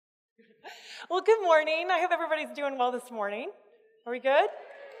Well, good morning. I hope everybody's doing well this morning. Are we good?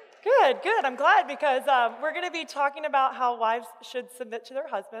 Good. I'm glad because we're going to be talking about how wives should submit to their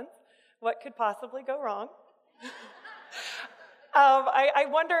husbands. What could possibly go wrong? I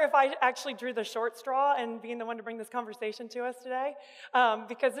wonder if I actually drew the short straw and being the one to bring this conversation to us today,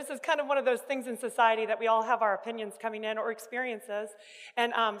 because this is kind of one of those things in society that we all have our opinions coming in or experiences,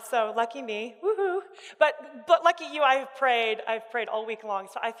 and so lucky me, woohoo! But lucky you, I've prayed all week long,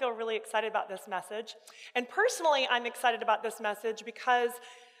 so I feel really excited about this message. And personally, I'm excited about this message because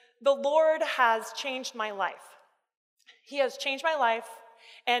the Lord has changed my life. He has changed my life.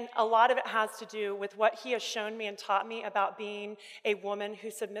 And a lot of it has to do with what he has shown me and taught me about being a woman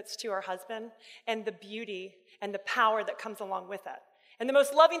who submits to her husband and the beauty and the power that comes along with it. And the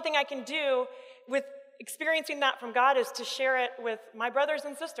most loving thing I can do with experiencing that from God is to share it with my brothers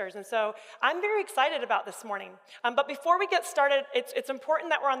and sisters. And so I'm very excited about this morning. But before we get started, it's important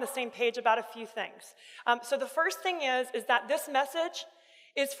that we're on the same page about a few things. So the first thing is that this message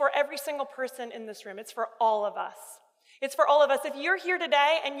is for every single person in this room. It's for all of us. It's for all of us. If you're here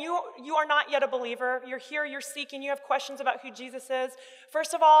today and you are not yet a believer, you're here, you're seeking, you have questions about who Jesus is,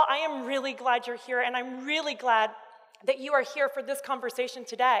 first of all, I am really glad you're here, and I'm really glad that you are here for this conversation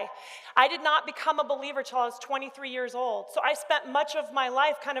today. I did not become a believer till I was 23 years old, so I spent much of my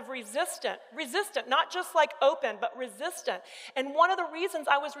life kind of resistant, not just like open, but resistant. And one of the reasons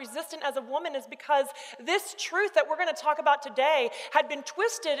I was resistant as a woman is because this truth that we're going to talk about today had been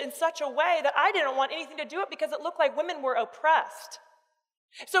twisted in such a way that I didn't want anything to do it because it looked like women were oppressed.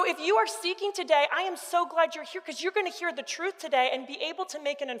 So if you are seeking today, I am so glad you're here because you're going to hear the truth today and be able to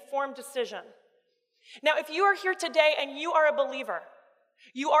make an informed decision. Now, if you are here today and you are a believer,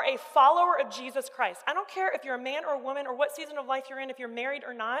 you are a follower of Jesus Christ. I don't care if you're a man or a woman or what season of life you're in, if you're married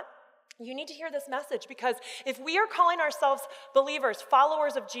or not, you need to hear this message because if we are calling ourselves believers,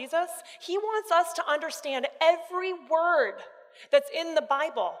 followers of Jesus, he wants us to understand every word that's in the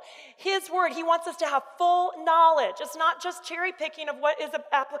Bible. His word, he wants us to have full knowledge. It's not just cherry picking of what is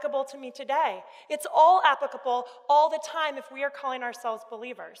applicable to me today. It's all applicable all the time if we are calling ourselves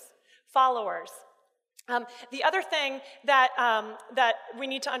believers, followers. The other thing that we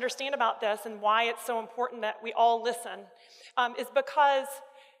need to understand about this and why it's so important that we all listen is because,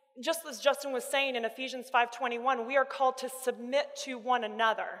 just as Justin was saying in Ephesians 5:21, we are called to submit to one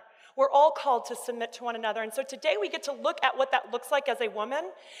another. We're all called to submit to one another. And so today we get to look at what that looks like as a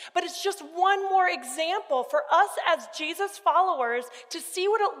woman, but it's just one more example for us as Jesus followers to see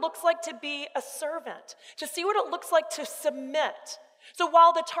what it looks like to be a servant, to see what it looks like to submit. So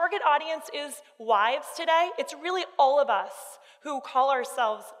while the target audience is wives today, it's really all of us who call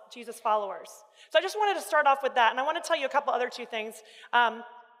ourselves Jesus followers. So I just wanted to start off with that, and I want to tell you a couple other two things.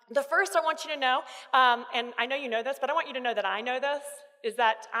 The first I want you to know, and I know you know this, but I want you to know that I know this, is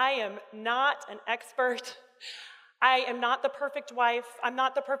that I am not an expert. I am not the perfect wife. I'm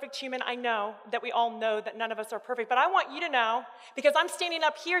not the perfect human. I know that we all know that none of us are perfect, but I want you to know, because I'm standing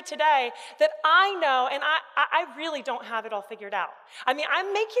up here today, that I know, and I really don't have it all figured out. I mean,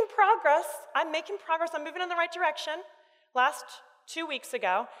 I'm making progress. I'm moving in the right direction. Last 2 weeks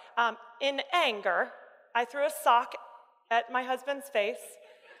ago, in anger, I threw a sock at my husband's face.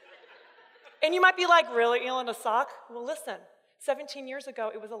 And you might be like, really, Elin, a sock? Well, listen, 17 years ago,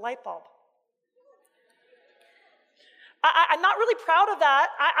 it was a light bulb. I'm not really proud of that.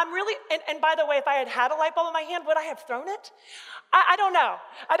 I'm really, and by the way, if I had a light bulb in my hand, would I have thrown it? I don't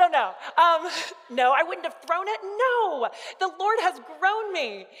know. No, I wouldn't have thrown it. No, the Lord has grown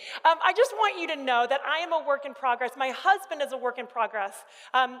me. I just want you to know that I am a work in progress. My husband is a work in progress.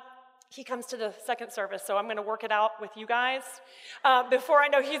 He comes to the second service, so I'm going to work it out with you guys before I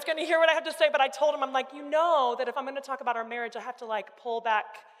know he's going to hear what I have to say. But I told him, I'm like, you know that if I'm going to talk about our marriage, I have to like pull back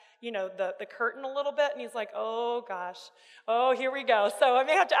the curtain a little bit. And he's like, oh gosh, oh, here we go. So I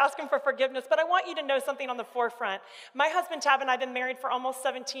may have to ask him for forgiveness, but I want you to know something on the forefront. My husband, Tab, and I have been married for almost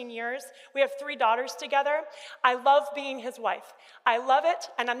 17 years. We have 3 daughters together. I love being his wife. I love it,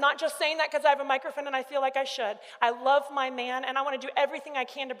 and I'm not just saying that because I have a microphone and I feel like I should. I love my man, and I want to do everything I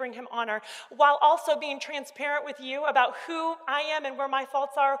can to bring him honor, while also being transparent with you about who I am and where my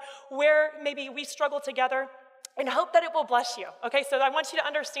faults are, where maybe we struggle together, and hope that it will bless you. Okay, so I want you to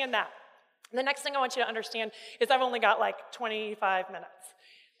understand that. The next thing I want you to understand is I've only got like 25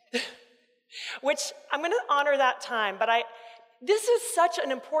 minutes, which I'm going to honor that time, but this is such an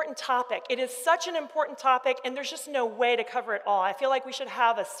important topic. It is such an important topic, and there's just no way to cover it all. I feel like we should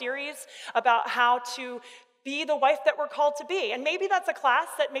have a series about how to be the wife that we're called to be, and maybe that's a class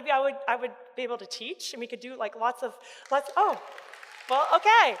that maybe I would be able to teach, and we could do like lots. Oh, well,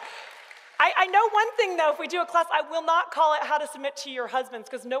 okay. I know one thing, though. If we do a class, I will not call it How to Submit to Your Husbands,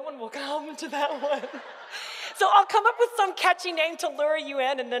 because no one will come to that one. So I'll come up with some catchy name to lure you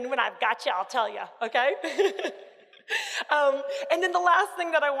in, and then when I've got you, I'll tell you, okay? And then the last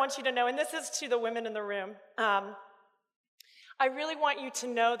thing that I want you to know, and this is to the women in the room, I really want you to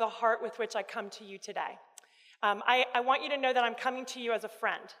know the heart with which I come to you today. I want you to know that I'm coming to you as a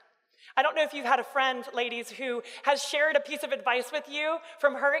friend. I don't know if you've had a friend, ladies, who has shared a piece of advice with you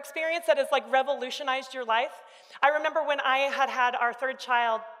from her experience that has like revolutionized your life. I remember when I had our third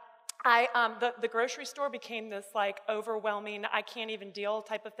child, the grocery store became this like overwhelming, I can't even deal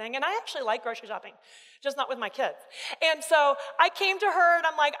type of thing. And I actually like grocery shopping, just not with my kids. And so I came to her and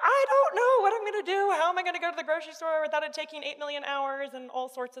I'm like, I don't know what I'm gonna do. How am I gonna go to the grocery store without it taking 8 million hours and all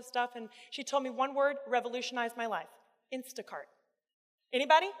sorts of stuff? And she told me one word, revolutionized my life: Instacart.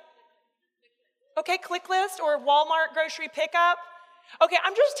 Anybody? Okay, ClickList or Walmart grocery pickup. Okay,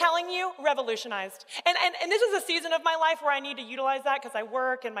 I'm just telling you, revolutionized. And this is a season of my life where I need to utilize that because I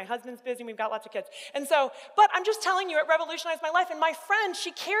work and my husband's busy and we've got lots of kids. And so, but I'm just telling you, it revolutionized my life. And my friend,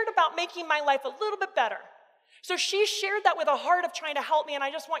 she cared about making my life a little bit better. So she shared that with a heart of trying to help me. And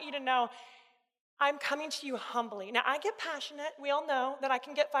I just want you to know, I'm coming to you humbly. Now, I get passionate. We all know that I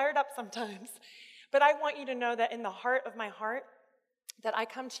can get fired up sometimes. But I want you to know that in the heart of my heart, that I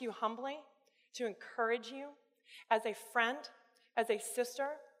come to you humbly to encourage you as a friend, as a sister.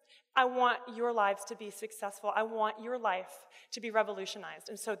 I want your lives to be successful. I want your life to be revolutionized.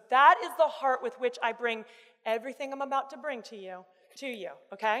 And so that is the heart with which I bring everything I'm about to bring to you,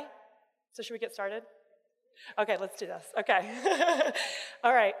 okay? So should we get started? Okay, let's do this. Okay.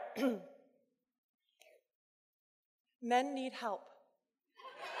 All right. Men need help.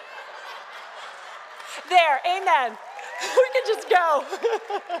 There, amen. We can just go.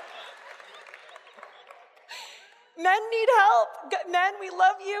 Men need help. Men, we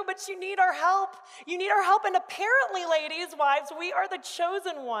love you, but you need our help. You need our help. And apparently, ladies, wives, we are the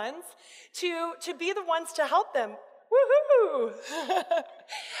chosen ones to be the ones to help them. Woohoo!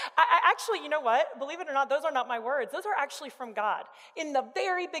 I actually, you know what? Believe it or not, those are not my words. Those are actually from God in the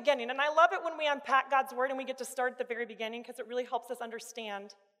very beginning. And I love it when we unpack God's word and we get to start at the very beginning because it really helps us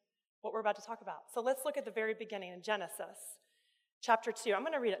understand what we're about to talk about. So let's look at the very beginning in Genesis chapter 2. I'm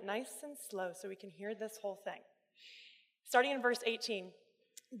going to read it nice and slow so we can hear this whole thing. Starting in verse 18,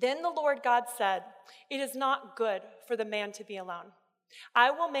 then the Lord God said, it is not good for the man to be alone.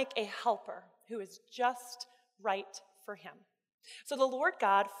 I will make a helper who is just right for him. So the Lord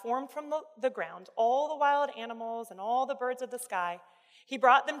God formed from the ground all the wild animals and all the birds of the sky. He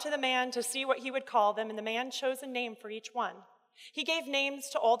brought them to the man to see what he would call them, and the man chose a name for each one. He gave names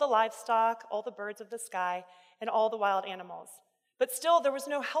to all the livestock, all the birds of the sky, and all the wild animals. But still there was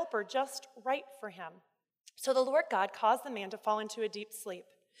no helper just right for him. So the Lord God caused the man to fall into a deep sleep.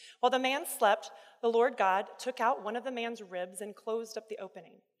 While the man slept, the Lord God took out one of the man's ribs and closed up the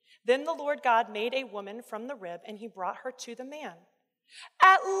opening. Then the Lord God made a woman from the rib, and he brought her to the man.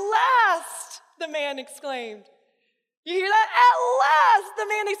 At last, the man exclaimed. You hear that? At last, the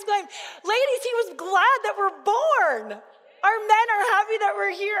man exclaimed. Ladies, he was glad that we're born. Our men are happy that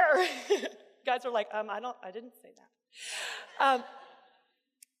we're here. Guys are like, I didn't say that.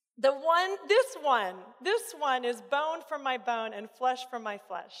 This one is bone from my bone and flesh from my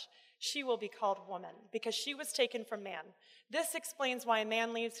flesh. She will be called woman because she was taken from man. This explains why a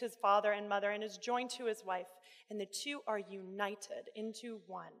man leaves his father and mother and is joined to his wife, and the two are united into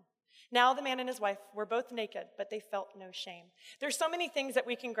one. Now the man and his wife were both naked, but they felt no shame. There's so many things that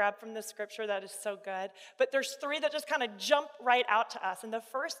we can grab from this scripture that is so good, but there's three that just kind of jump right out to us. And the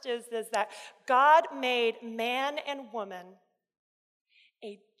first is that God made man and woman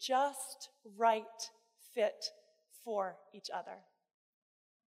a just right fit for each other.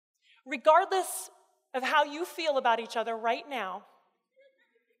 Regardless of how you feel about each other right now,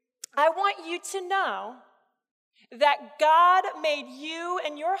 I want you to know that God made you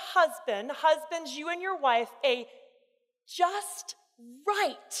and your husbands, you and your wife, a just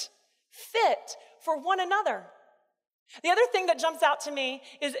right fit for one another. The other thing that jumps out to me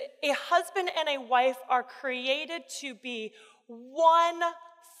is a husband and a wife are created to be one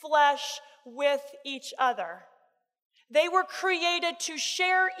flesh with each other. They were created to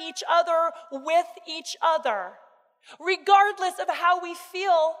share each other with each other. Regardless of how we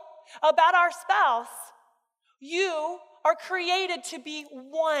feel about our spouse, you are created to be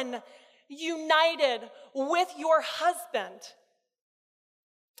one, united with your husband.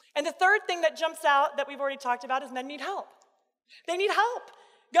 And the third thing that jumps out that we've already talked about is men need help. They need help.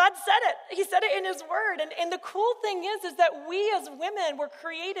 God said it. He said it in his word. And the cool thing is that we as women were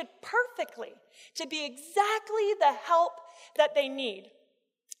created perfectly to be exactly the help that they need.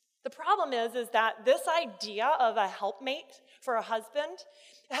 The problem is that this idea of a helpmate for a husband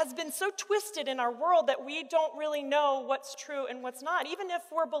has been so twisted in our world that we don't really know what's true and what's not, even if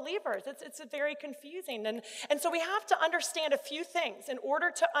we're believers. It's very confusing. And so we have to understand a few things in order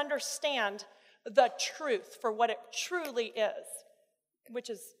to understand the truth for what it truly is, which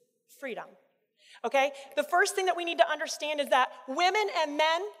is freedom. Okay? The first thing that we need to understand is that women and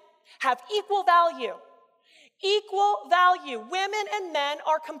men have equal value. Equal value. Women and men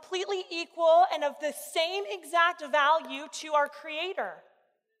are completely equal and of the same exact value to our Creator.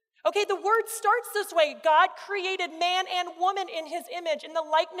 Okay, the word starts this way. God created man and woman in his image, in the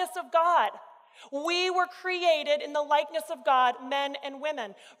likeness of God. We were created in the likeness of God, men and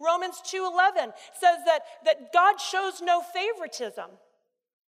women. Romans 2:11 says that God shows no favoritism.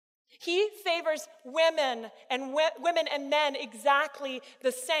 He favors women and men exactly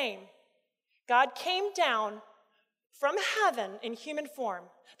the same. God came down from heaven in human form.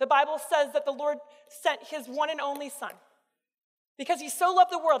 The Bible says that the Lord sent his one and only Son. Because he so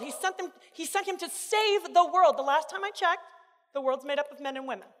loved the world, he sent him to save the world. The last time I checked, the world's made up of men and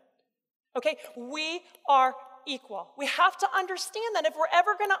women. Okay, we are equal. We have to understand that if we're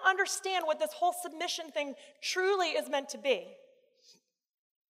ever going to understand what this whole submission thing truly is meant to be.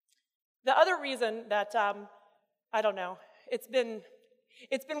 The other reason that, I don't know, it's been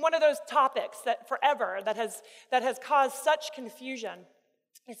one of those topics that forever that has caused such confusion.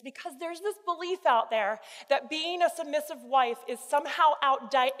 It's because there's this belief out there that being a submissive wife is somehow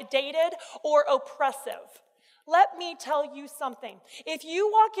outdated or oppressive. Let me tell you something. If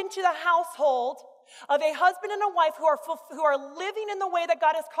you walk into the household of a husband and a wife who are living in the way that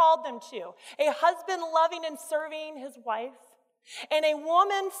God has called them to, a husband loving and serving his wife, and a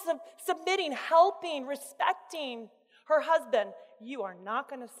woman submitting, helping, respecting her husband, you are not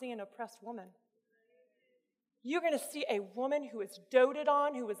going to see an oppressed woman. You're going to see a woman who is doted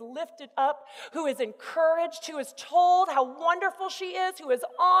on, who is lifted up, who is encouraged, who is told how wonderful she is, who is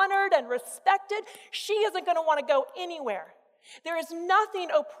honored and respected. She isn't going to want to go anywhere. There is nothing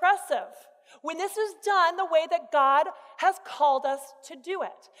oppressive when this is done the way that God has called us to do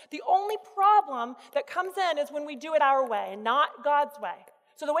it. The only problem that comes in is when we do it our way and not God's way.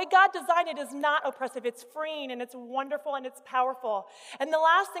 So the way God designed it is not oppressive. It's freeing and it's wonderful and it's powerful. And the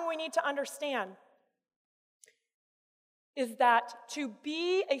last thing we need to understand is that to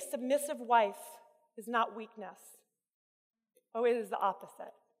be a submissive wife is not weakness. Oh, it is the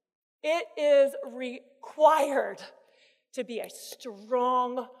opposite. It is required to be a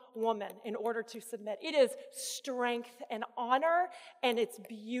strong woman in order to submit. It is strength and honor, and it's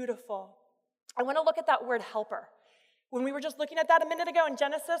beautiful. I want to look at that word helper. When we were just looking at that a minute ago in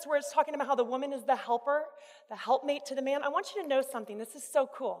Genesis, where it's talking about how the woman is the helper, the helpmate to the man, I want you to know something. This is so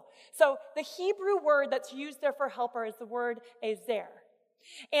cool. So the Hebrew word that's used there for helper is the word ezer.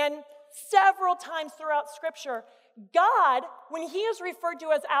 And several times throughout Scripture, God, when he is referred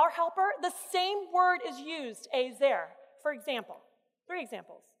to as our helper, the same word is used, ezer. For example, 3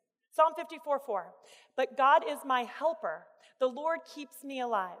 examples. Psalm 54:4. But God is my helper. The Lord keeps me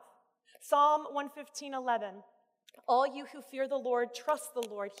alive. Psalm 115:11. All you who fear the Lord, trust the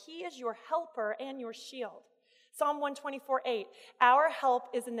Lord. He is your helper and your shield. Psalm 124:8. Our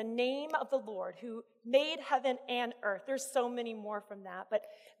help is in the name of the Lord who made heaven and earth. There's so many more from that. But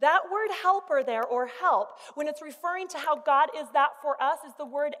that word helper there, or help, when it's referring to how God is that for us, is the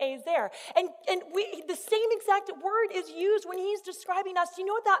word ezer. And the same exact word is used when he's describing us. Do you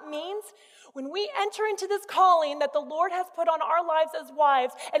know what that means? When we enter into this calling that the Lord has put on our lives as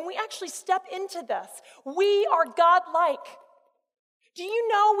wives, and we actually step into this, we are God-like. Do you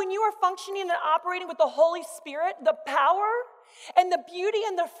know when you are functioning and operating with the Holy Spirit, the power and the beauty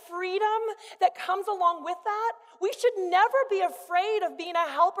and the freedom that comes along with that? We should never be afraid of being a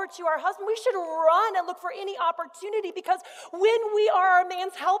helper to our husband. We should run and look for any opportunity, because when we are our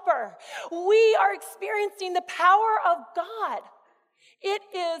man's helper, we are experiencing the power of God. It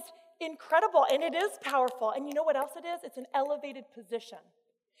is incredible and it is powerful. And you know what else it is? It's an elevated position.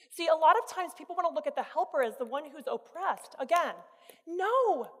 See, a lot of times people want to look at the helper as the one who's oppressed. Again,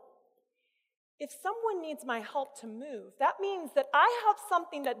 no. If someone needs my help to move, that means that I have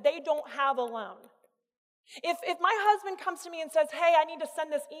something that they don't have alone. If my husband comes to me and says, hey, I need to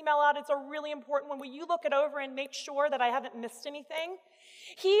send this email out, it's a really important one, will you look it over and make sure that I haven't missed anything?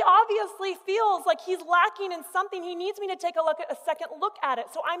 He obviously feels like he's lacking in something. He needs me to take a second look at it.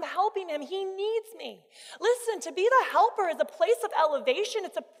 So I'm helping him. He needs me. Listen, to be the helper is a place of elevation.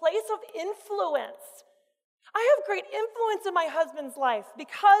 It's a place of influence. I have great influence in my husband's life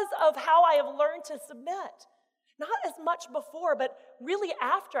because of how I have learned to submit. Not as much before, but really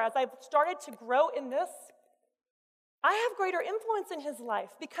after, as I've started to grow in this. I have greater influence in his life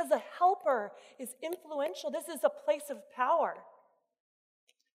because a helper is influential. This is a place of power.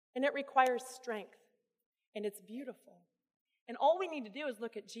 And it requires strength. And it's beautiful. And all we need to do is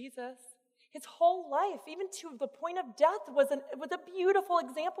look at Jesus. His whole life, even to the point of death, was a beautiful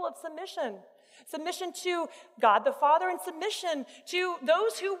example of submission. Submission to God the Father and submission to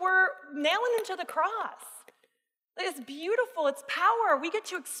those who were nailing him to the cross. It's beautiful. It's power. We get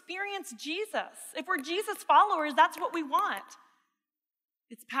to experience Jesus. If we're Jesus followers, that's what we want.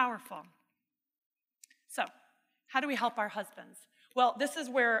 It's powerful. So, how do we help our husbands? Well, this is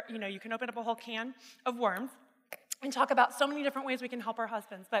where, you can open up a whole can of worms and talk about so many different ways we can help our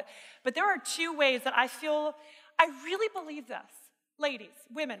husbands. But there are two ways that I really believe this. Ladies,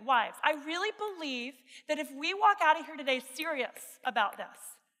 women, wives, I really believe that if we walk out of here today serious about this,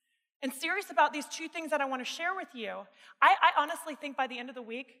 and serious about these two things that I want to share with you, I honestly think by the end of the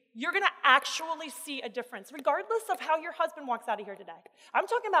week, you're going to actually see a difference, regardless of how your husband walks out of here today. I'm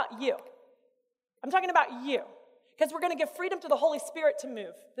talking about you. I'm talking about you, because we're going to give freedom to the Holy Spirit to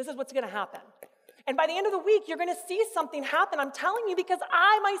move. This is what's going to happen. And by the end of the week, you're going to see something happen. I'm telling you, because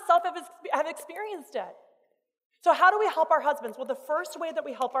I myself have experienced it. So how do we help our husbands? Well, the first way that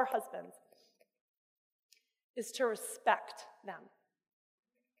we help our husbands is to respect them.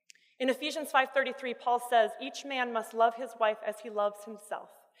 In Ephesians 5:33, Paul says, each man must love his wife as he loves himself,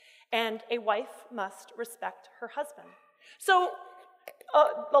 and a wife must respect her husband. So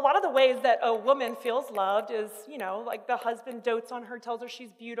a lot of the ways that a woman feels loved is, like the husband dotes on her, tells her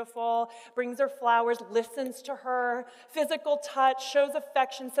she's beautiful, brings her flowers, listens to her, physical touch, shows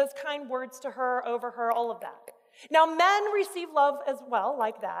affection, says kind words to her, over her, all of that. Now, men receive love as well,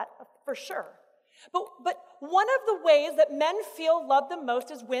 like that, for sure. But one of the ways that men feel loved the most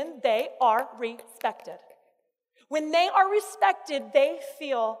is when they are respected. When they are respected, they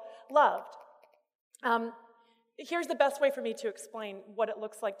feel loved. Here's the best way for me to explain what it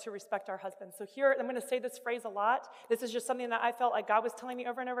looks like to respect our husbands. So here, I'm going to say this phrase a lot. This is just something that I felt like God was telling me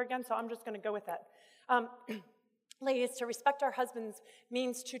over and over again, so I'm just going to go with it. Ladies, to respect our husbands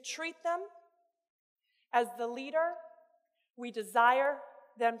means to treat them as the leader we desire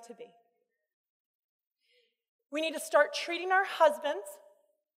them to be. We need to start treating our husbands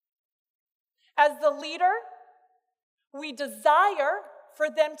as the leader we desire for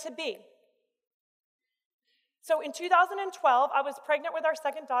them to be. So in 2012, I was pregnant with our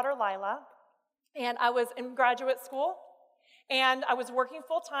second daughter, Lila, and I was in graduate school, and I was working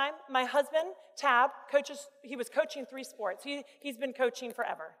full-time. My husband, Tab, he was coaching 3 sports. He's been coaching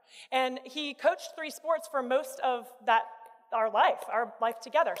forever. And he coached 3 sports for most of our life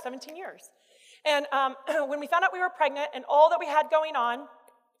together, 17 years. And when we found out we were pregnant and all that we had going on,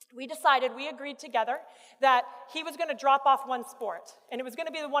 we agreed together that he was going to drop off one sport. And it was going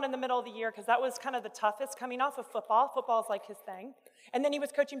to be the one in the middle of the year because that was kind of the toughest, coming off of football. Football is like his thing. And then he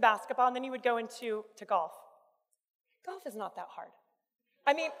was coaching basketball, and then he would go into golf. Golf is not that hard.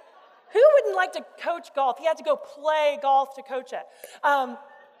 I mean, who wouldn't like to coach golf? He had to go play golf to coach it.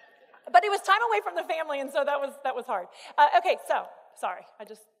 But it was time away from the family, and so that was hard. Okay, so, sorry,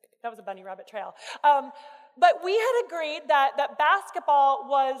 that was a bunny rabbit trail. But we had agreed that basketball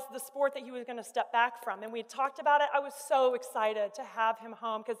was the sport that he was going to step back from, and we talked about it. I was so excited to have him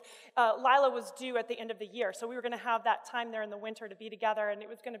home because Lila was due at the end of the year, so we were going to have that time there in the winter to be together, and it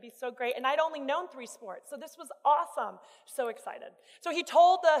was going to be so great. And I'd only known 3 sports, so this was awesome. So excited. So he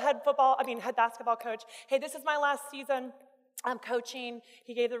told the head basketball coach, hey, this is my last season. I'm coaching.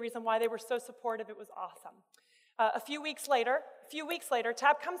 He gave the reason why they were so supportive. It was awesome. A few weeks later,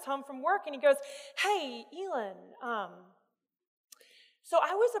 Tab comes home from work and he goes, hey, Elin, so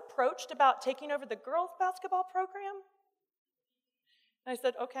I was approached about taking over the girls' basketball program. And I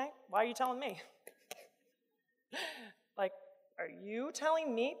said, okay, why are you telling me? Like, are you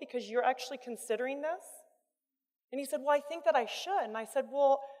telling me because you're actually considering this? And he said, well, I think that I should. And I said,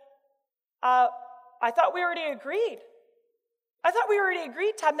 well, I thought we already agreed.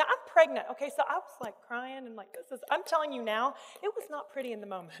 Tab. Now, I'm pregnant, okay? So I was like crying and like, I'm telling you now, it was not pretty in the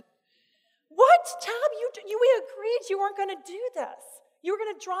moment. What, Tab? We agreed you weren't going to do this. You were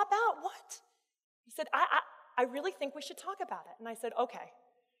going to drop out. What? He said, I really think we should talk about it. And I said, okay,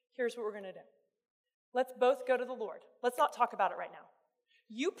 here's what we're going to do. Let's both go to the Lord. Let's not talk about it right now.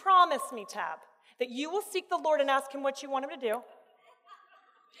 You promise me, Tab, that you will seek the Lord and ask him what you want him to do.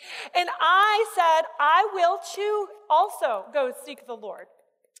 And I said, I will too also go seek the Lord.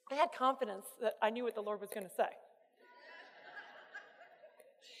 I had confidence that I knew what the Lord was going to say.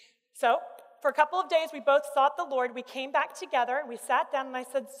 So, for a couple of days, we both sought the Lord. We came back together. We sat down, and I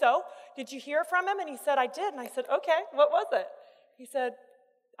said, so, did you hear from him? And he said, I did. And I said, okay, what was it? He said,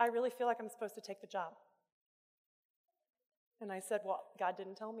 I really feel like I'm supposed to take the job. And I said, well, God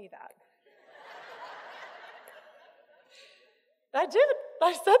didn't tell me that. I did.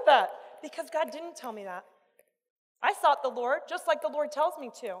 I said that because God didn't tell me that. I sought the Lord just like the Lord tells me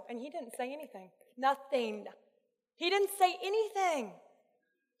to, and he didn't say anything. Nothing. He didn't say anything.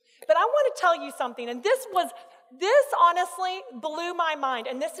 But I want to tell you something, and this honestly blew my mind,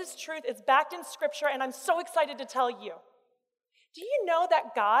 and this is truth. It's backed in Scripture, and I'm so excited to tell you. Do you know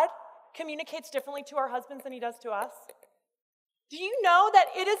that God communicates differently to our husbands than he does to us? Do you know that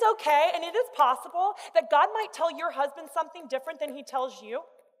it is okay and it is possible that God might tell your husband something different than he tells you?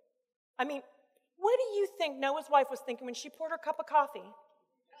 I mean, what do you think Noah's wife was thinking when she poured her cup of coffee?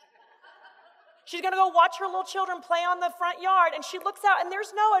 She's going to go watch her little children play on the front yard, and she looks out, and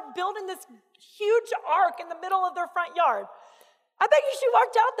there's Noah building this huge ark in the middle of their front yard. I bet you she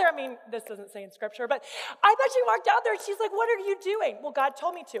walked out there. I mean, this doesn't say in Scripture, but I bet she walked out there, and she's like, what are you doing? Well, God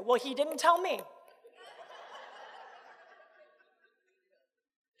told me to. Well, he didn't tell me.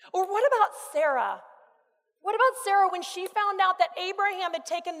 Or what about Sarah? What about Sarah when she found out that Abraham had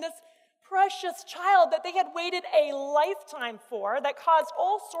taken this precious child that they had waited a lifetime for, that caused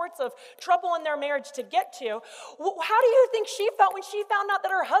all sorts of trouble in their marriage to get to? How do you think she felt when she found out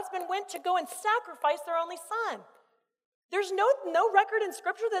that her husband went to go and sacrifice their only son? There's no record in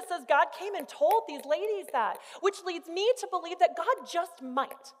Scripture that says God came and told these ladies that, which leads me to believe that God just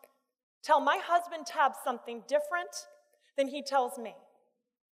might tell my husband Tab something different than he tells me.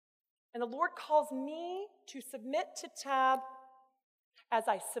 And the Lord calls me to submit to Tab as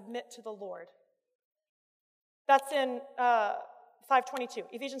I submit to the Lord. That's in 5:22,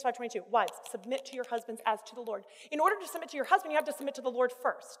 Ephesians 5:22. Wives, submit to your husbands as to the Lord. In order to submit to your husband, you have to submit to the Lord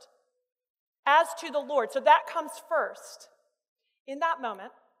first. As to the Lord. So that comes first. In that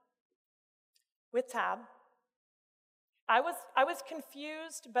moment, with Tab, I was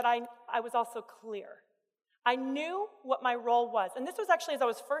confused, but I was also clear. I knew what my role was. And this was actually as I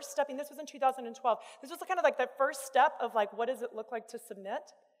was first stepping, this was in 2012. This was kind of like the first step of like, what does it look like to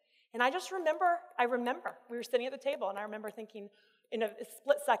submit? And I remember, we were sitting at the table, and I remember thinking in a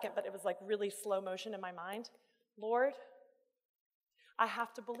split second, but it was like really slow motion in my mind, Lord, I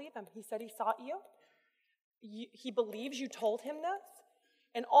have to believe him. He said he sought you. He believes you told him this.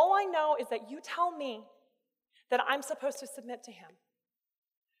 And all I know is that you tell me that I'm supposed to submit to him.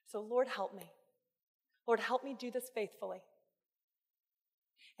 So Lord, help me. Lord, help me do this faithfully.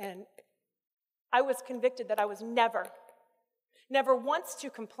 And I was convicted that I was never once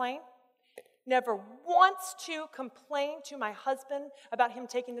to complain, never once to complain to my husband about him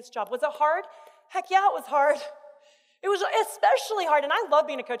taking this job. Was it hard? Heck yeah, it was hard. It was especially hard, and I love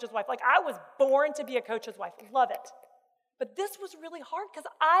being a coach's wife. Like, I was born to be a coach's wife. Love it. But this was really hard because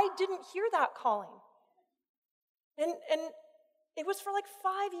I didn't hear that calling. And it was for like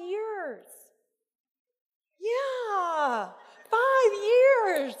 5 years. Yeah, 5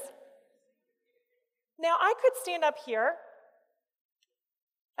 years. Now, I could stand up here.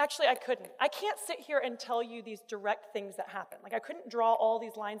 Actually, I couldn't. I can't sit here and tell you these direct things that happen. Like, I couldn't draw all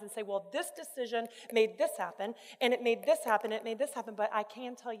these lines and say, well, this decision made this happen, and it made this happen, it made this happen, but I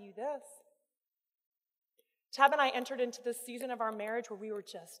can tell you this. Tab and I entered into this season of our marriage where we were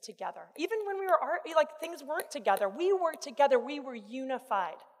just together. Even when we were, things weren't together. We were together. We were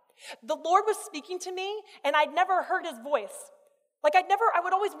unified. The Lord was speaking to me, and I'd never heard his voice. I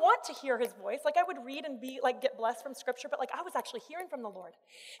would always want to hear his voice. I would read and get blessed from Scripture, but I was actually hearing from the Lord.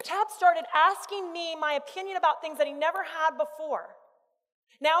 Tab started asking me my opinion about things that he never had before.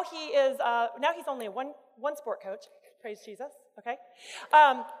 Now he's only a one sport coach. Praise Jesus, okay?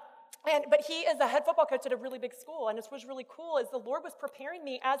 But he is a head football coach at a really big school, and this was really cool is the Lord was preparing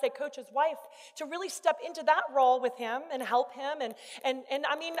me as a coach's wife to really step into that role with him and help him, and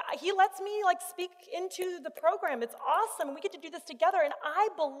I mean, he lets me speak into the program. It's awesome, and we get to do this together, and I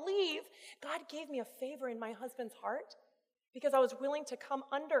believe God gave me a favor in my husband's heart because I was willing to come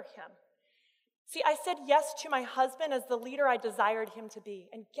under him. See, I said yes to my husband as the leader I desired him to be,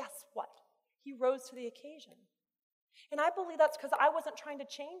 and guess what? He rose to the occasion. And I believe that's because I wasn't trying to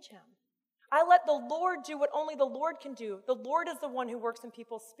change him. I let the Lord do what only the Lord can do. The Lord is the one who works in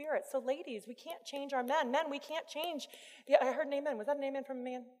people's spirits. So ladies, we can't change our men. Men, we can't change. Yeah, I heard an amen. Was that an amen from a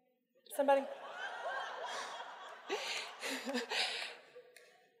man? Somebody? I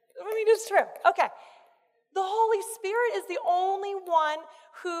mean, it's true. Okay. The Holy Spirit is the only one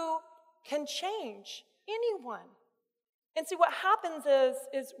who can change anyone. And see, what happens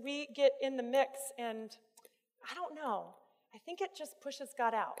is we get in the mix, and I don't know. I think it just pushes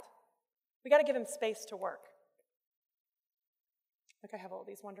God out. We got to give him space to work. Look, I have all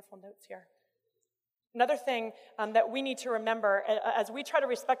these wonderful notes here. Another thing that we need to remember as we try to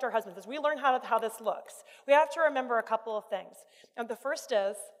respect our husbands, as we learn how this looks, we have to remember a couple of things. And the first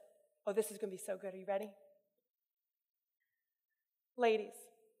is, oh, this is going to be so good. Are you ready? Ladies,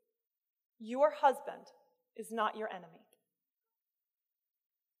 your husband is not your enemy.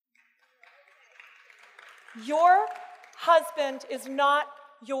 Your husband is not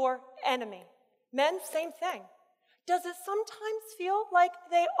your enemy. Men, same thing. Does it sometimes feel like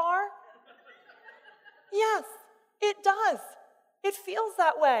they are? Yes, it does. It feels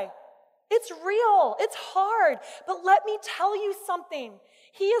that way. It's real. It's hard. But let me tell you something.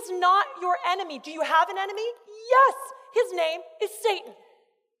 He is not your enemy. Do you have an enemy? Yes. His name is Satan.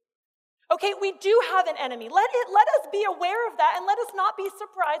 Okay, we do have an enemy. Let us be aware of that, and let us not be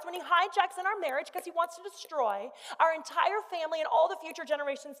surprised when he hijacks in our marriage because he wants to destroy our entire family and all the future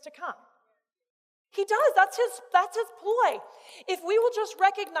generations to come. He does. That's his ploy. If we will just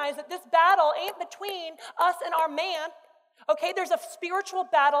recognize that this battle ain't between us and our man, okay, there's a spiritual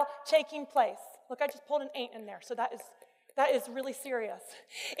battle taking place. Look, I just pulled an ain't in there, so that is really serious.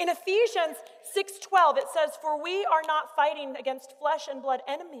 In Ephesians 6:12, it says, "For we are not fighting against flesh and blood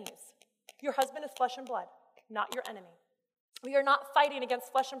enemies." Your husband is flesh and blood, not your enemy. We are not fighting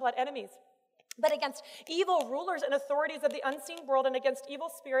against flesh and blood enemies, but against evil rulers and authorities of the unseen world and against evil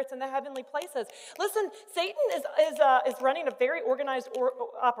spirits in the heavenly places. Listen, Satan is running a very organized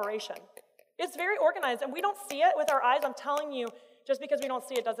operation. It's very organized, and we don't see it with our eyes. I'm telling you, just because we don't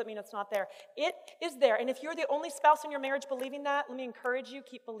see it doesn't mean it's not there. It is there, and if you're the only spouse in your marriage believing that, let me encourage you,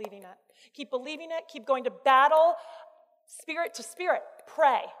 keep believing it. Keep believing it. Keep going to battle, spirit to spirit.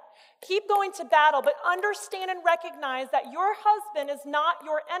 Pray. Keep going to battle, but understand and recognize that your husband is not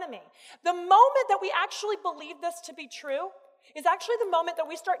your enemy. The moment that we actually believe this to be true is actually the moment that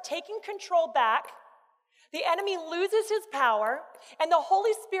we start taking control back. The enemy loses his power, and the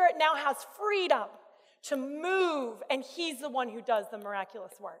Holy Spirit now has freedom to move, and he's the one who does the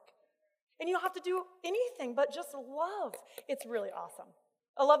miraculous work. And you don't have to do anything but just love. It's really awesome.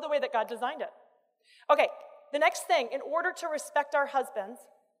 I love the way that God designed it. Okay, the next thing, in order to respect our husbands,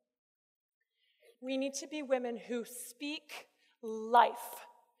 we need to be women who speak life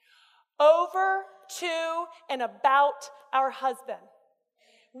over to and about our husband.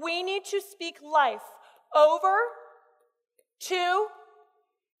 We need to speak life over to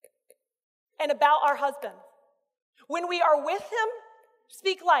and about our husband. When we are with him,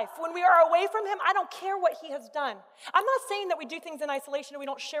 speak life. When we are away from him, I don't care what he has done. I'm not saying that we do things in isolation and we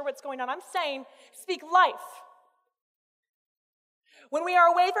don't share what's going on. I'm saying speak life. When we are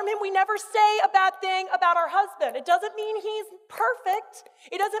away from him, we never say a bad thing about our husband. It doesn't mean he's perfect.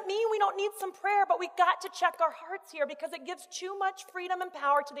 It doesn't mean we don't need some prayer, but we got to check our hearts here because it gives too much freedom and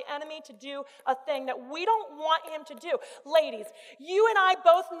power to the enemy to do a thing that we don't want him to do. Ladies, you and I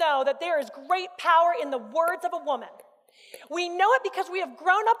both know that there is great power in the words of a woman. We know it because we have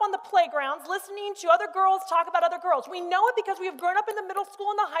grown up on the playgrounds listening to other girls talk about other girls. We know it because we have grown up in the middle school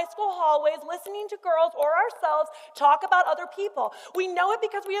and the high school hallways listening to girls or ourselves talk about other people. We know it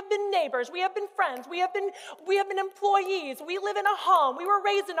because we have been neighbors, we have been friends, we have been employees, we live in a home, we were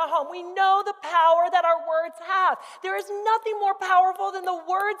raised in a home. We know the power that our words have. There is nothing more powerful than the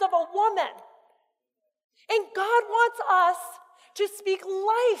words of a woman. And God wants us to speak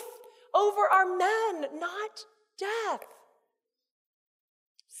life over our men, not death.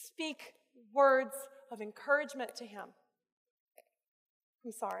 Speak words of encouragement to him.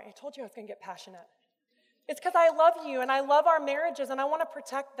 I'm sorry, I told you I was going to get passionate. It's because I love you and I love our marriages and I want to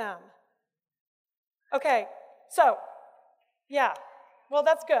protect them. Okay, so, yeah, well,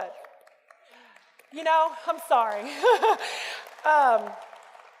 that's good. You know, I'm sorry.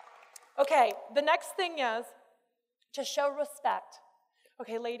 Okay, the next thing is to show respect.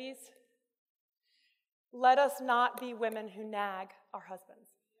 Okay, ladies, let us not be women who nag our husbands.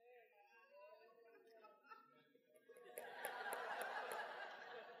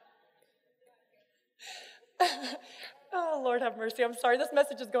 Oh, Lord have mercy. I'm sorry. This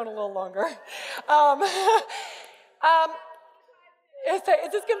message is going a little longer. Is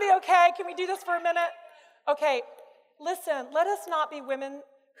this going to be okay? Can we do this for a minute? Okay, listen. Let us not be women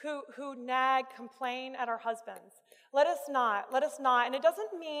who nag, complain at our husbands. Let us not. And it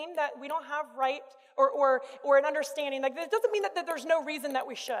doesn't mean that we don't have right or an understanding. Like, it doesn't mean that there's no reason that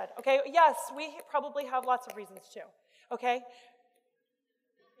we should, okay? Yes, we probably have lots of reasons too, okay?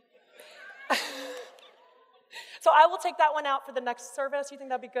 So I will take that one out for the next service. You think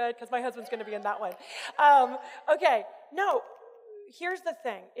that'd be good? Because my husband's going to be in that one. Okay, no, here's the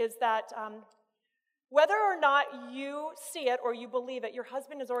thing, is that whether or not you see it or you believe it, your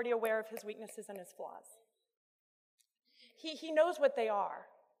husband is already aware of his weaknesses and his flaws. He knows what they are.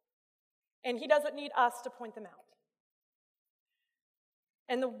 And he doesn't need us to point them out.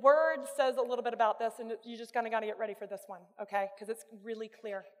 And the word says a little bit about this, and you just kind of got to get ready for this one, okay? Because it's really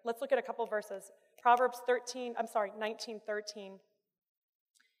clear. Let's look at a couple verses. Proverbs 19:13.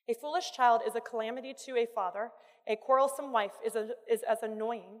 A foolish child is a calamity to a father. A quarrelsome wife is as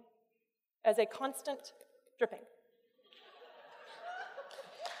annoying as a constant dripping.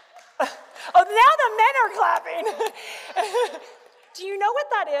 Oh, now the men are clapping. Do you know what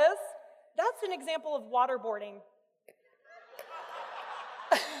that is? That's an example of waterboarding.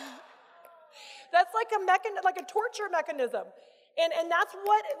 That's like a torture mechanism. And that's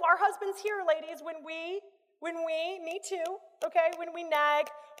what our husbands hear, ladies, when we, me too, okay, when we nag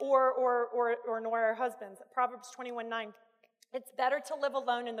or annoy our husbands. Proverbs 21:9. It's better to live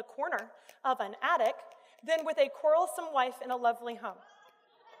alone in the corner of an attic than with a quarrelsome wife in a lovely home.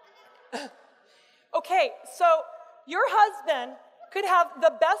 Okay, so your husband could have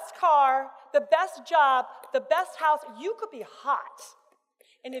the best car, the best job, the best house. You could be hot.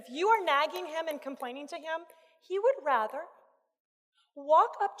 And if you are nagging him and complaining to him, he would rather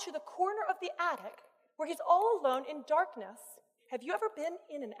walk up to the corner of the attic where he's all alone in darkness. Have you ever been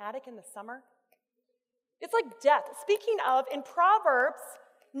in an attic in the summer? It's like death. Speaking of, in Proverbs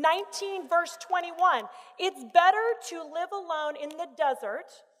 19, verse 21, it's better to live alone in the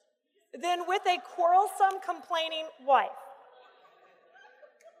desert than with a quarrelsome, complaining wife.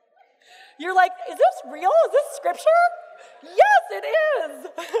 You're like, is this real? Is this scripture? Yes, it is.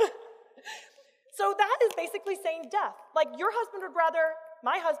 So that is basically saying death. Like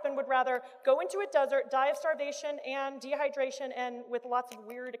my husband would rather go into a desert, die of starvation and dehydration and with lots of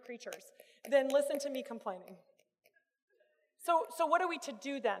weird creatures than listen to me complaining. So what are we to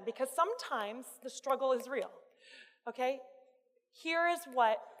do then? Because sometimes the struggle is real, okay? Here is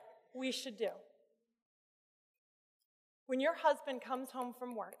what we should do. When your husband comes home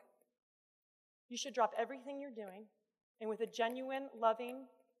from work, you should drop everything you're doing and with a genuine, loving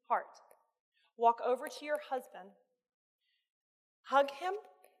heart, walk over to your husband, hug him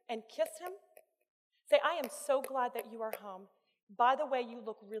and kiss him. Say, I am so glad that you are home. By the way, you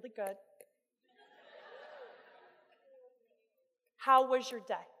look really good. How was your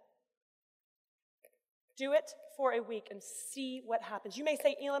day? Do it for a week and see what happens. You may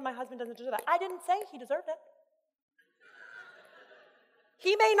say, Elin, my husband doesn't deserve that. I didn't say he deserved it.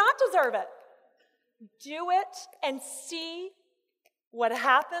 He may not deserve it. Do it and see what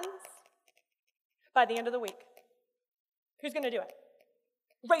happens by the end of the week. Who's going to do it?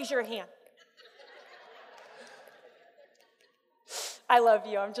 Raise your hand. I love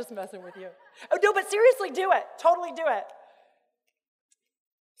you. I'm just messing with you. Oh, no, but seriously, do it. Totally do it.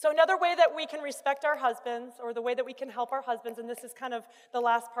 So another way that we can respect our husbands, or the way that we can help our husbands, and this is kind of the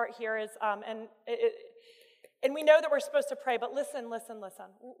last part here, is, and we know that we're supposed to pray, but listen.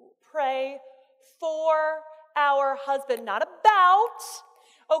 Pray for our husband, not about,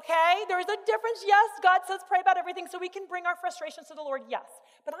 okay? There's a difference. Yes, God says pray about everything so we can bring our frustrations to the Lord, yes.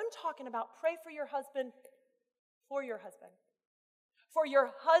 But I'm talking about pray for your husband, for your husband. For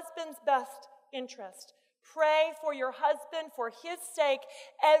your husband's best interest. Pray for your husband for his sake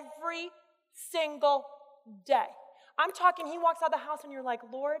every single day. I'm talking, he walks out of the house and you're like,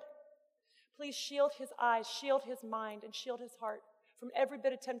 Lord, please shield his eyes, shield his mind, and shield his heart from every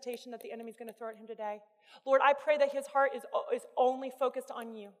bit of temptation that the enemy's going to throw at him today. Lord, I pray that his heart is only focused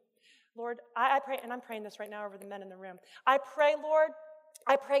on you. Lord, I pray, and I'm praying this right now over the men in the room. I pray, Lord,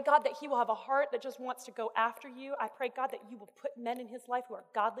 I pray, God, that he will have a heart that just wants to go after you. I pray, God, that you will put men in his life who are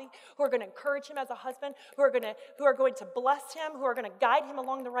godly, who are going to encourage him as a husband, who are going to bless him, who are going to guide him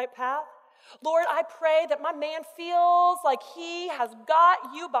along the right path. Lord, I pray that my man feels like he has got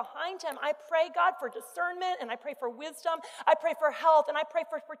you behind him. I pray, God, for discernment, and I pray for wisdom. I pray for health, and I pray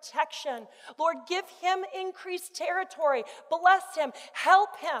for protection. Lord, give him increased territory. Bless him.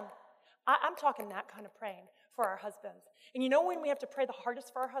 Help him. I'm talking that kind of praying for our husbands. And you know when we have to pray the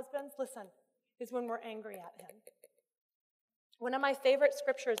hardest for our husbands? Listen, is when we're angry at him. One of my favorite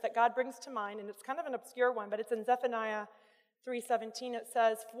scriptures that God brings to mind, and it's kind of an obscure one, but it's in Zephaniah 3:17. It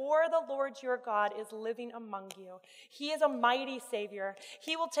says, for the Lord your God is living among you. He is a mighty Savior.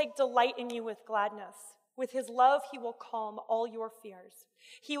 He will take delight in you with gladness. With his love, he will calm all your fears.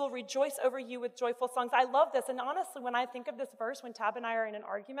 He will rejoice over you with joyful songs. I love this. And honestly, when I think of this verse, when Tab and I are in an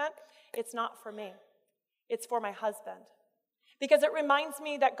argument, it's not for me. It's for my husband. Because it reminds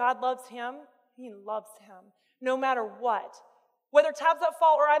me that God loves him. He loves him no matter what. Whether Tab's at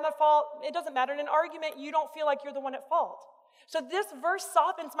fault or I'm at fault, it doesn't matter. In an argument, you don't feel like you're the one at fault. So this verse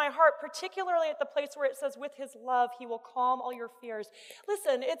softens my heart, particularly at the place where it says, with his love, he will calm all your fears.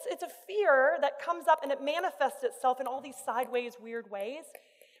 Listen, it's a fear that comes up and it manifests itself in all these sideways, weird ways.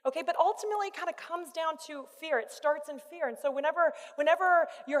 Okay, but ultimately it kind of comes down to fear. It starts in fear. And so whenever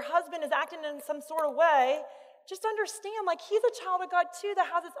your husband is acting in some sort of way, just understand, like, he's a child of God too that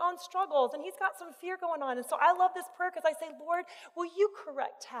has his own struggles, and he's got some fear going on. And so I love this prayer because I say, Lord, will you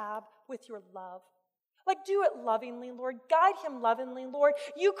correct Tab with your love? Like, do it lovingly, Lord. Guide him lovingly, Lord.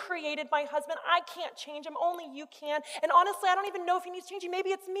 You created my husband. I can't change him. Only you can. And honestly, I don't even know if he needs changing. Maybe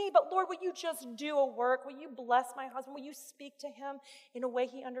it's me. But Lord, will you just do a work? Will you bless my husband? Will you speak to him in a way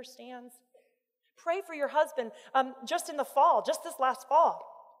he understands? Pray for your husband. Just in the fall, just this last fall,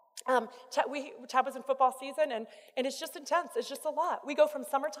 Tab was in football season, and it's just intense. It's just a lot. We go from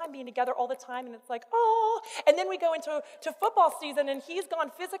summertime being together all the time, and it's like, oh, and then we go into football season, and he's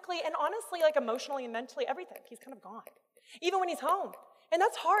gone physically and honestly, like emotionally and mentally, everything. He's kind of gone, even when he's home. And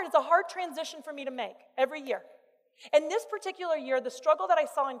that's hard. It's a hard transition for me to make every year. And this particular year, the struggle that I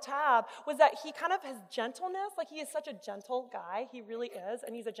saw in Tab was that he kind of has gentleness. Like, he is such a gentle guy. He really is.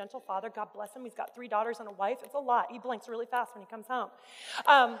 And he's a gentle father. God bless him. He's got 3 daughters and a wife. It's a lot. He blinks really fast when he comes home.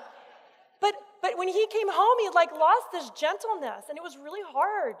 But when he came home, he like lost this gentleness. And it was really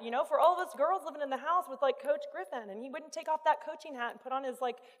hard, for all of us girls living in the house with like Coach Griffin. And he wouldn't take off that coaching hat and put on his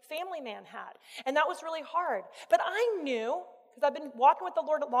like family man hat. And that was really hard. But I knew, because I've been walking with the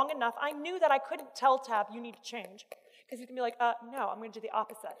Lord long enough, I knew that I couldn't tell Tab, you need to change. Because he's going to be like, no, I'm going to do the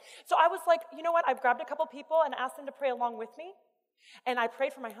opposite. So I was like, you know what? I grabbed a couple people and asked them to pray along with me. And I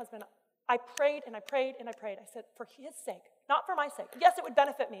prayed for my husband. I prayed and I prayed and I prayed. I said, for his sake, not for my sake. Yes, it would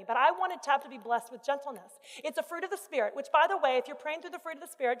benefit me, but I wanted Tab to be blessed with gentleness. It's a fruit of the Spirit, which, by the way, if you're praying through the fruit of the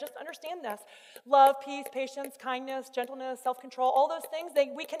Spirit, just understand this. Love, peace, patience, kindness, gentleness, self-control, all those things,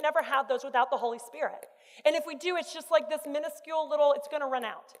 we can never have those without the Holy Spirit. And if we do, it's just like this minuscule little, it's going to run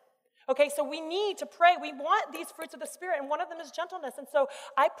out. Okay, so we need to pray. We want these fruits of the Spirit, and one of them is gentleness. And so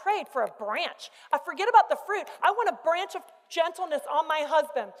I prayed for a branch. I forget about the fruit. I want a branch of gentleness on my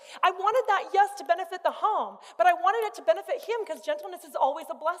husband. I wanted that, yes, to benefit the home, but I wanted it to benefit him because gentleness is always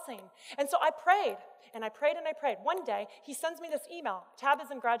a blessing. And so I prayed, and I prayed, and I prayed. One day, he sends me this email. Tab is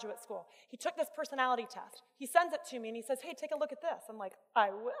in graduate school. He took this personality test. He sends it to me, and he says, hey, take a look at this. I'm like,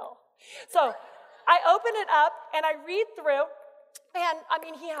 I will. So I open it up, and I read through. And I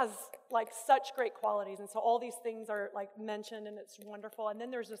mean, he has like such great qualities. And so all these things are like mentioned, and it's wonderful. And then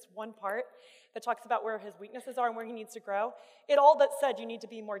there's this one part that talks about where his weaknesses are and where he needs to grow. It all but said you need to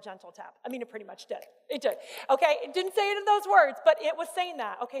be more gentle, Tab. I mean, it pretty much did. It did. Okay, it didn't say it in those words, but it was saying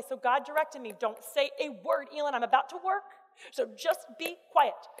that. Okay, so God directed me, don't say a word, Elin, I'm about to work. So just be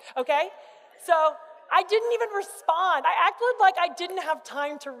quiet, okay? So I didn't even respond. I acted like I didn't have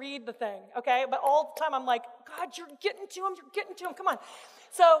time to read the thing, okay? But all the time I'm like, God, you're getting to him, come on.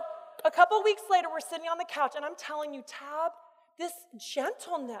 So a couple weeks later, we're sitting on the couch, and I'm telling you, Tab, this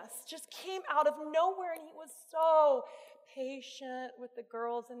gentleness just came out of nowhere, and he was so patient with the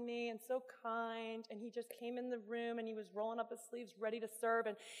girls and me and so kind, and he just came in the room, and he was rolling up his sleeves ready to serve,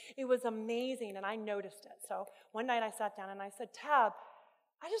 and it was amazing, and I noticed it. So one night I sat down, and I said, Tab,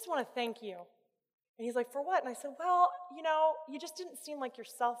 I just want to thank you. And he's like, for what? And I said, well, you just didn't seem like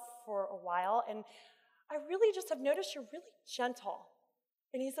yourself for a while, and I really just have noticed you're really gentle.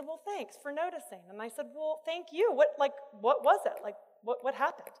 And he said, well, thanks for noticing. And I said, well, thank you. What was it? Like, what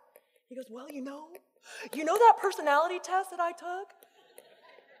happened? He goes, well, you know that personality test that I took?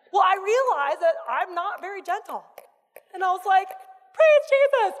 Well, I realized that I'm not very gentle. And I was like, praise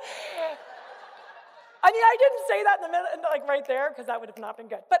Jesus. I mean, I didn't say that in the middle, like right there, because that would have not been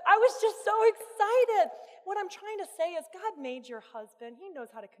good. But I was just so excited. What I'm trying to say is God made your husband. He knows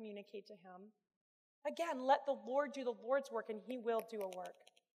how to communicate to him. Again, let the Lord do the Lord's work, and he will do a work.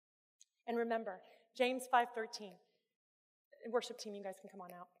 And remember, James 5:13. Worship team, you guys can come on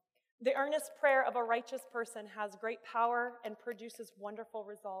out. The earnest prayer of a righteous person has great power and produces wonderful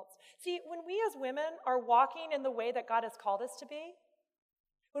results. See, when we as women are walking in the way that God has called us to be,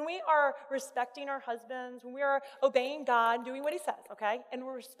 when we are respecting our husbands, when we are obeying God, doing what he says, okay? And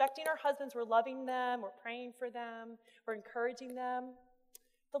we're respecting our husbands, we're loving them, we're praying for them, we're encouraging them,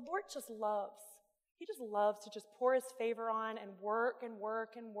 the Lord just loves. He just loves to just pour his favor on and work and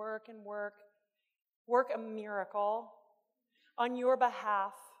work and work and work. Work a miracle on your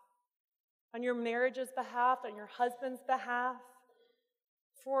behalf, on your marriage's behalf, on your husband's behalf,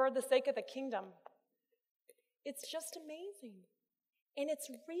 for the sake of the kingdom. It's just amazing. And it's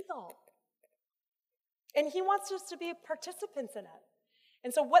real. And he wants us to be participants in it.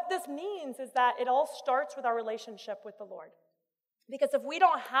 And so what this means is that it all starts with our relationship with the Lord. Because if we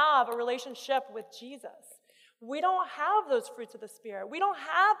don't have a relationship with Jesus, we don't have those fruits of the Spirit. We don't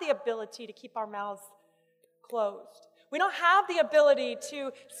have the ability to keep our mouths closed. We don't have the ability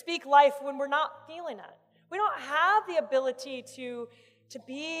to speak life when we're not feeling it. We don't have the ability to to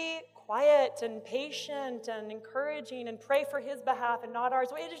be quiet and patient and encouraging and pray for his behalf and not ours.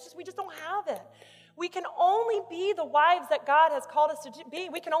 We just don't have it. We can only be the wives that God has called us to be.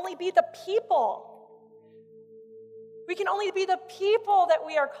 We can only be the people. We can only be the people that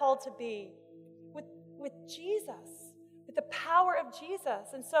we are called to be with Jesus, with the power of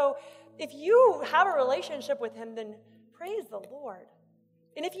Jesus. And so if you have a relationship with him, then praise the Lord.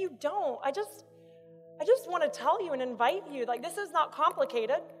 And if you don't, I just want to tell you and invite you, like, this is not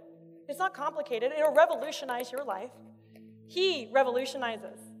complicated. It's not complicated. It'll revolutionize your life. He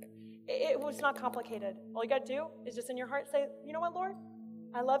revolutionizes. It was not complicated. All you got to do is just in your heart say, you know what, Lord?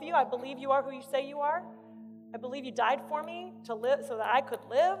 I love you. I believe you are who you say you are. I believe you died for me to live so that I could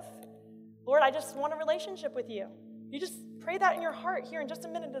live. Lord, I just want a relationship with you. You just pray that in your heart here in just a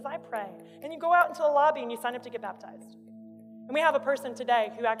minute as I pray. And you go out into the lobby and you sign up to get baptized. And we have a person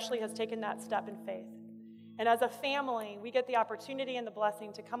today who actually has taken that step in faith. And as a family, we get the opportunity and the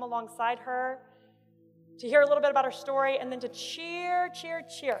blessing to come alongside her, to hear a little bit about her story, and then to cheer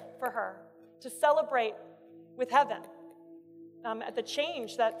for her, to celebrate with heaven at the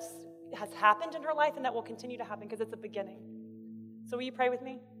change that has happened in her life and that will continue to happen because it's a beginning. So will you pray with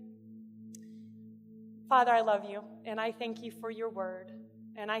me? Father, I love you, and I thank you for your word,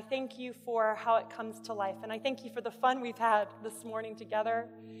 and I thank you for how it comes to life, and I thank you for the fun we've had this morning together.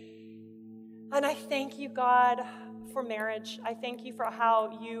 And I thank you, God, for marriage. I thank you for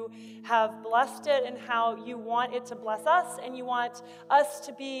how you have blessed it and how you want it to bless us, and you want us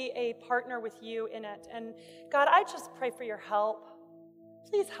to be a partner with you in it. And God, I just pray for your help.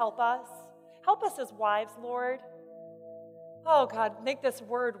 Please help us. Help us as wives, Lord. Oh, God, make this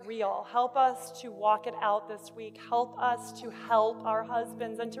word real. Help us to walk it out this week. Help us to help our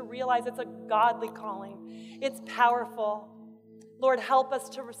husbands and to realize it's a godly calling. It's powerful. Lord, help us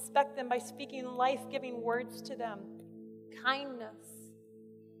to respect them by speaking life-giving words to them. Kindness.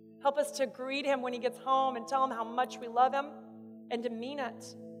 Help us to greet him when he gets home and tell him how much we love him and to mean it,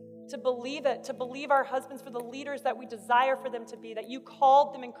 to believe it, to believe our husbands for the leaders that we desire for them to be, that you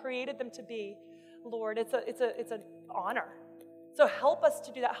called them and created them to be. Lord, it's an honor. So help us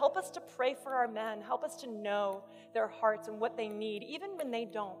to do that. Help us to pray for our men. Help us to know their hearts and what they need, even when they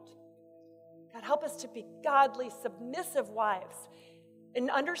don't. God, help us to be godly, submissive wives and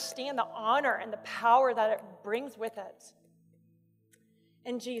understand the honor and the power that it brings with it.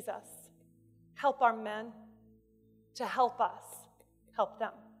 And Jesus, help our men to help us help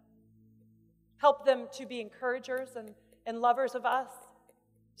them. Help them to be encouragers and lovers of us,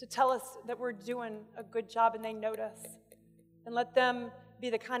 to tell us that we're doing a good job and they notice. And let them be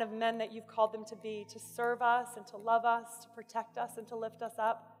the kind of men that you've called them to be, to serve us and to love us, to protect us and to lift us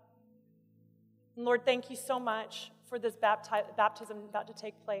up. And Lord, thank you so much for this baptism about to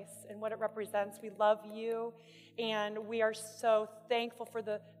take place and what it represents. We love you, and we are so thankful for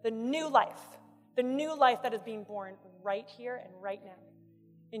the new life that is being born right here and right now.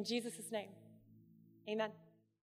 In Jesus' name, amen.